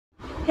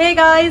Hey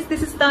guys,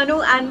 this is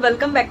Tanu and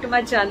welcome back to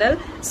my channel.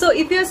 So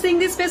if you are seeing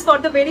this face for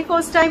the very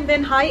first time,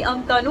 then hi,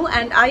 I'm Tanu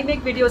and I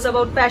make videos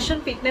about fashion,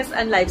 fitness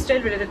and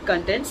lifestyle related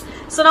contents.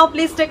 So now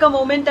please take a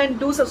moment and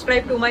do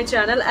subscribe to my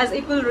channel as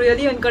it will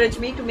really encourage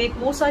me to make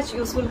more such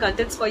useful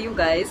contents for you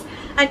guys.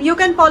 And you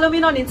can follow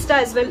me on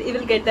Insta as well, you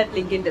will get that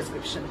link in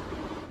description.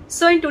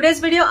 So in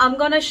today's video, I'm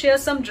gonna share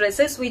some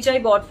dresses which I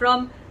bought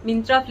from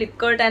Myntra,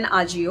 Flipkart and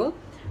Ajio.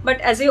 But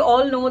as you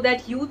all know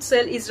that huge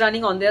sale is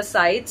running on their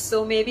sites,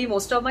 so maybe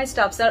most of my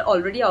stuffs are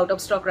already out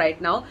of stock right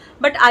now.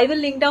 But I will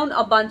link down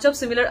a bunch of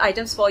similar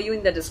items for you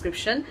in the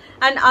description.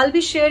 And I'll be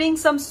sharing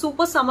some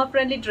super summer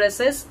friendly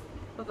dresses.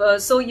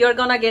 So you're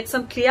gonna get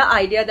some clear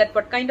idea that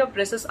what kind of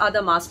dresses are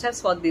the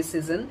must-haves for this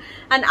season.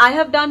 And I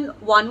have done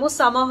one more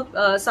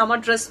summer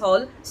dress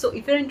haul. So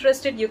if you're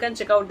interested, you can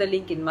check out the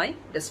link in my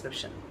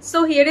description.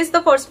 So here is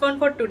the first one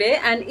for today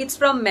and it's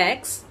from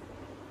Maxi.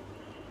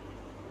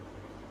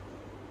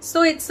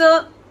 So it's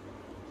a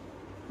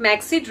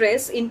maxi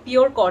dress in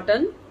pure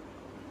cotton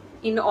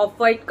in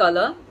off-white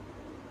color,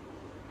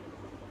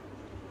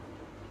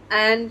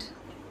 and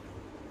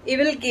you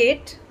will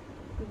get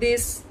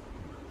this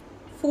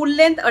full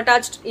length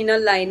attached inner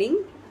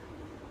lining,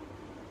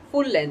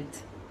 full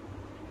length.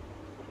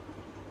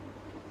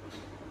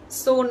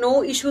 So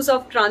no issues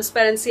of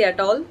transparency at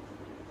all,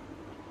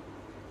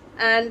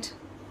 and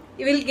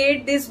you will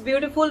get these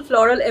beautiful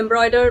floral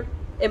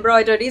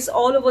embroideries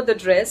all over the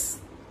dress.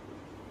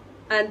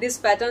 And these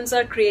patterns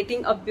are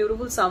creating a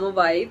beautiful summer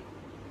vibe.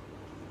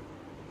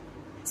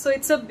 So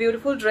it's a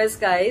beautiful dress,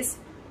 guys,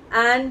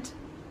 and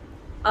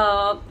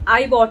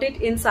I bought it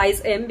in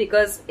size M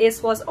because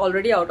S was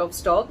already out of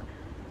stock.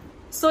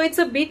 So it's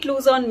a bit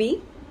loose on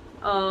me,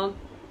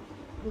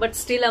 but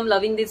still I'm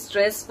loving this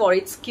dress for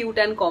its cute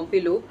and comfy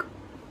look.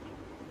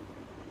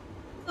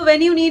 So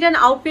when you need an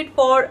outfit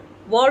for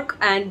work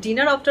and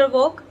dinner after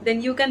work,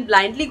 then you can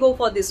blindly go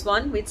for this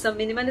one with some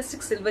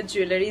minimalistic silver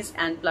jewelries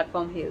and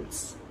platform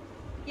heels.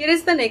 Here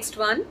is the next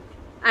one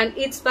and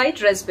it's by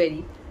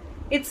Dressberry.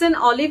 It's an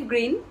olive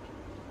green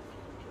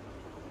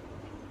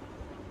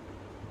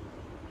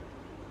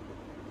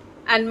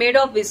and made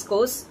of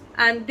viscose,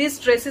 and this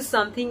dress is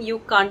something you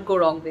can't go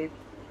wrong with.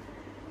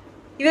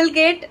 You will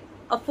get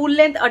a full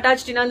length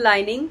attached inner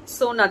lining,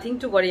 so nothing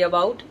to worry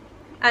about.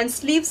 And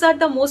sleeves are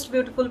the most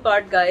beautiful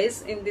part,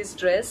 guys, in this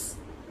dress.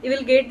 You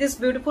will get this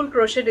beautiful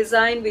crochet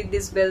design with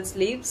these bell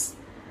sleeves.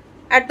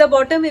 At the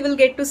bottom you will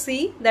get to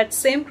see that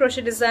same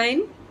crochet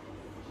design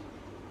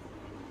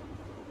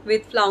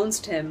with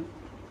flounced hem,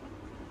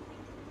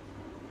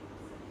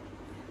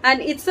 and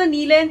it's a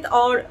knee length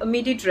or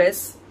midi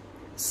dress,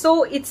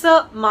 so it's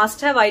a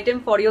must-have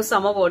item for your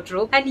summer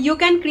wardrobe, and you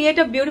can create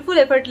a beautiful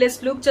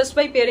effortless look just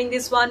by pairing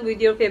this one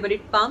with your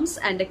favorite pumps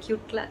and a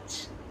cute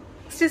clutch.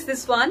 Next is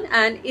this one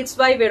and it's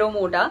by Vero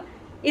Moda.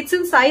 It's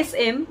in size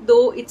M,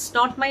 though it's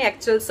not my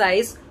actual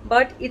size,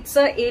 but it's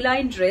a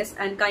A-line dress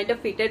and kind of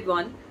fitted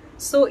one,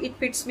 so it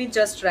fits me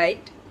just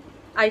right.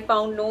 I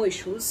found no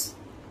issues.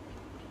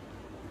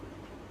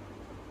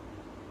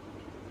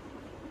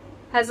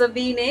 Has a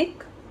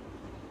V-neck,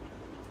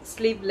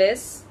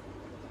 sleeveless,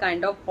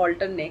 kind of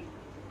halter neck,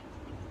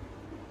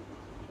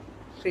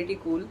 pretty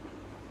cool,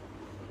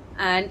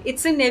 and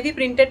it's a navy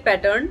printed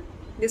pattern.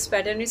 This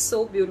pattern is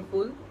so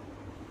beautiful,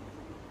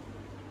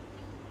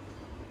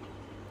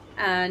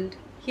 and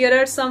here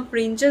are some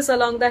fringes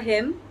along the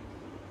hem.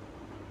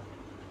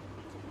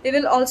 You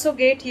will also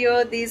get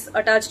here this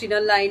attached inner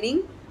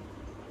lining,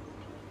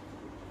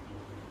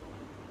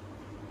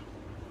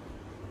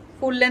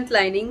 full length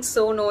lining,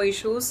 so no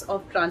issues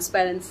of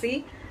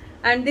transparency.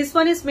 And this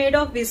one is made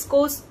of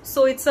viscose,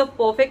 so it's a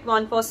perfect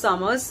one for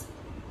summers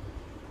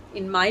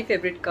in my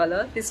favorite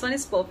color. This one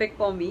is perfect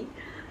for me,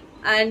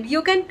 and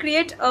you can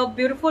create a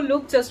beautiful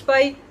look just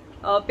by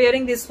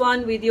pairing this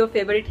one with your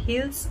favorite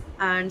heels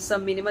and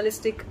some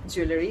minimalistic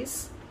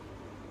jewelries.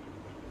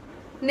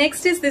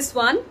 Next is this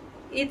one.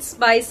 It's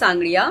by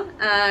Sangria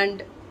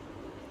and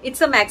it's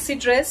a maxi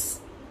dress,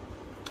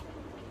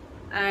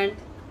 and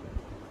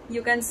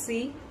you can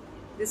see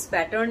this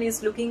pattern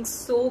is looking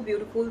so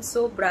beautiful,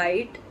 so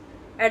bright.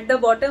 At the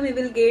bottom you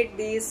will get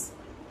this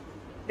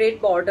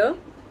red border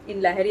in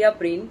Laharia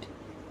print,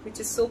 which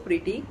is so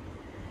pretty,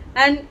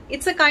 and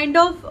it's a kind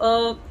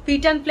of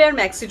fit and flare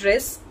maxi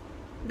dress.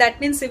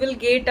 That means you will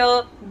get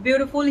a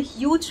beautiful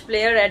huge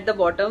flare at the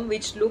bottom,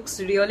 which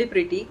looks really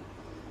pretty,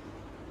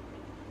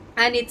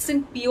 and it's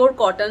in pure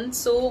cotton,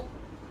 so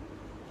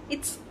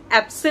it's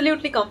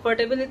absolutely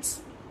comfortable.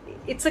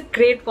 It's a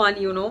great one,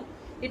 you know.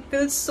 It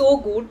feels so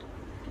good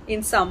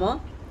in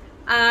summer.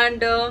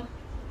 And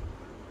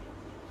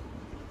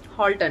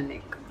halter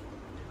neck,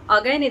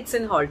 again it's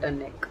in halter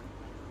neck,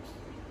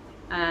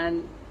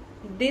 and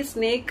this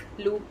neck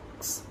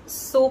looks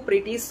so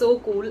pretty, so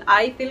cool.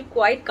 I feel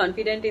quite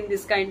confident in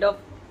this kind of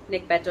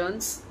neck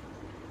patterns,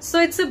 so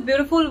it's a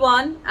beautiful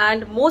one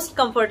and most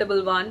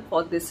comfortable one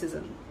for this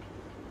season.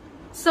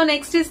 So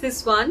next is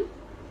this one.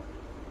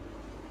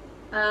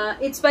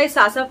 It's by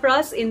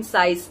Sassafras in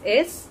size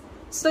S.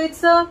 So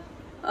it's a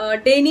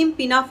denim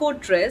pinafore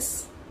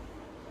dress,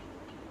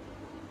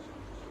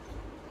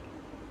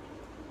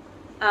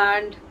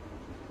 and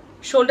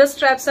shoulder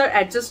straps are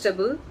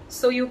adjustable,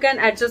 so you can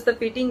adjust the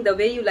fitting the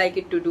way you like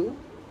it to do.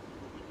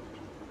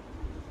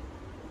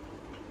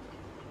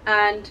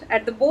 And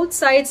at the both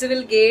sides you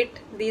will get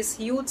these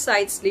huge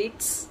side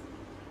slits.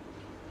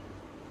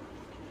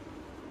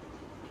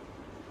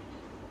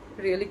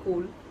 Really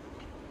cool.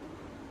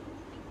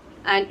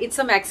 And it's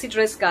a maxi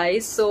dress,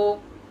 guys,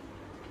 so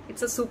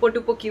it's a super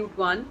duper cute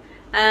one.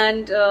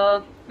 And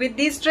with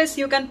this dress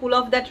you can pull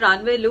off that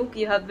runway look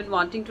you have been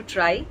wanting to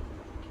try.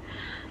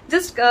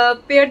 Just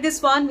pair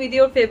this one with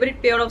your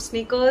favorite pair of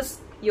sneakers,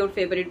 your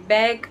favorite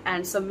bag,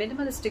 and some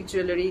minimalistic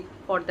jewelry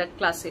for that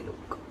classy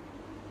look.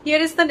 Here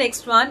is the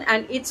next one,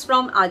 and it's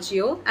from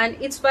Ajio, and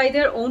it's by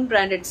their own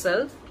brand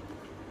itself.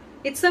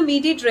 It's a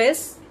midi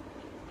dress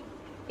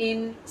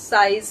in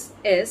size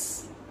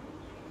S.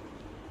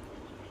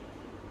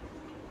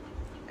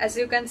 As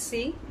you can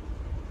see,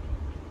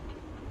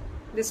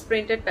 this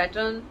printed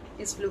pattern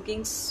is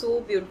looking so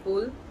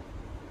beautiful,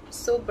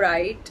 so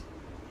bright.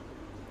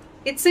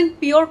 It's in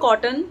pure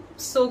cotton,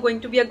 so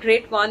going to be a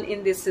great one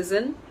in this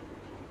season.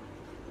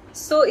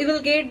 So you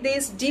will get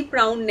this deep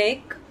round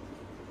neck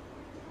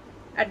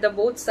at the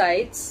both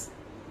sides.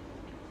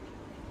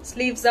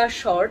 Sleeves are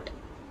short.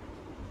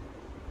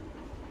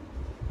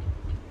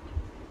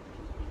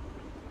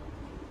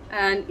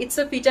 And it's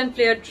a fit and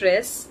flare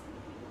dress.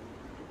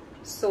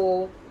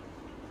 So,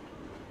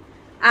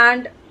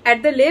 and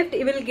at the left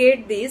you will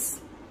get this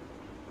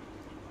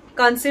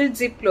concealed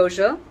zip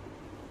closure.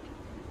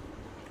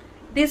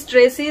 This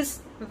dress is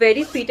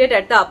very fitted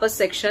at the upper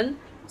section,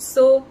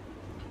 so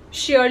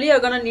surely you're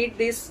gonna need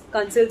this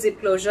concealed zip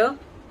closure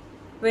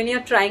when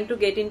you're trying to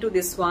get into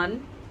this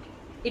one.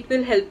 It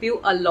will help you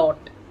a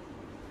lot.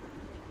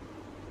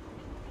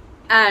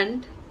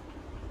 And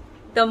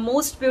the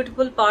most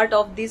beautiful part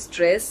of this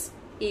dress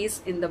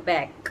is in the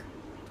back.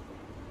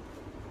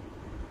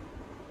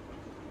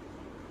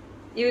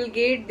 You will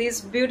get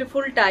these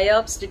beautiful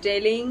tie-ups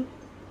detailing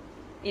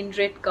in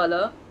red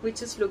color,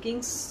 which is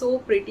looking so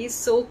pretty,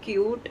 so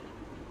cute.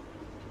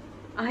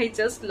 I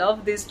just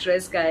love this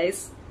dress,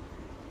 guys.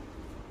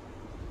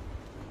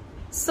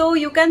 So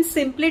you can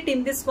simply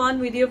team this one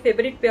with your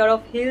favorite pair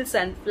of heels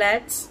and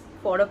flats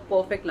for a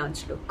perfect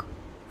lunch look.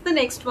 The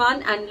next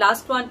one and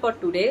last one for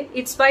today,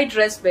 it's by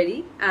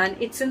Dressberry and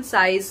it's in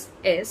size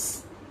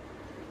S.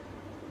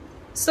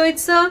 So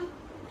it's a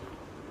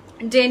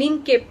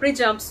denim capri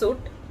jumpsuit.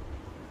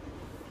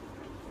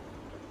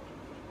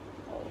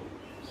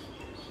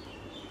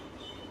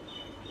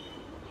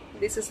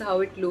 This is how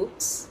it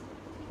looks.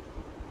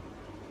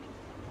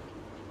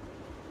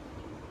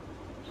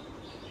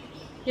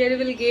 Here you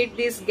will get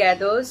these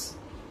gathers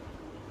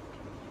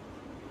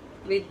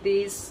with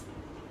these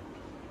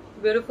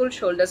beautiful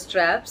shoulder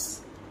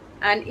straps,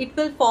 and it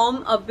will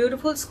form a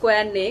beautiful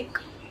square neck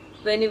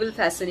when you will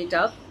fasten it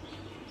up.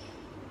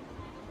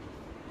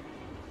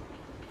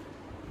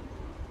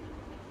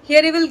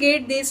 Here you will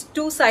get these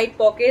two side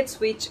pockets,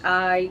 which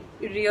I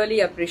really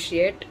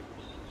appreciate,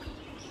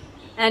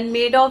 and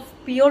made of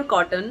pure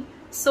cotton,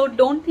 so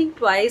don't think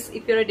twice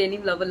if you're a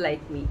denim lover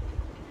like me.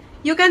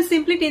 You can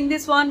simply tin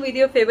this one with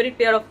your favorite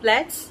pair of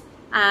flats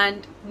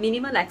and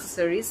minimal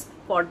accessories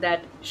for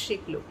that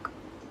chic look.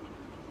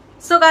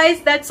 So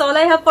guys, that's all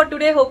I have for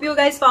today. Hope you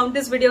guys found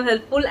this video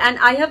helpful, and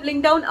I have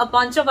linked down a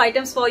bunch of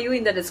items for you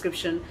in the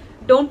description.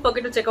 Don't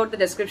forget to check out the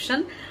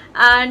description.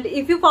 And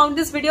if you found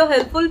this video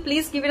helpful,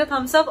 please give it a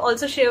thumbs up.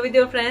 Also share with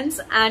your friends,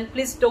 and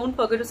please don't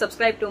forget to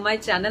subscribe to my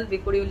channel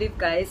before you leave,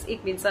 guys.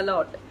 It means a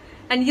lot.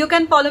 And you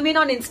can follow me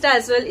on Insta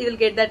as well. You will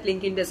get that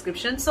link in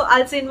description. So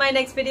I'll see you in my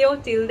next video.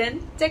 Till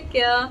then, take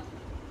care.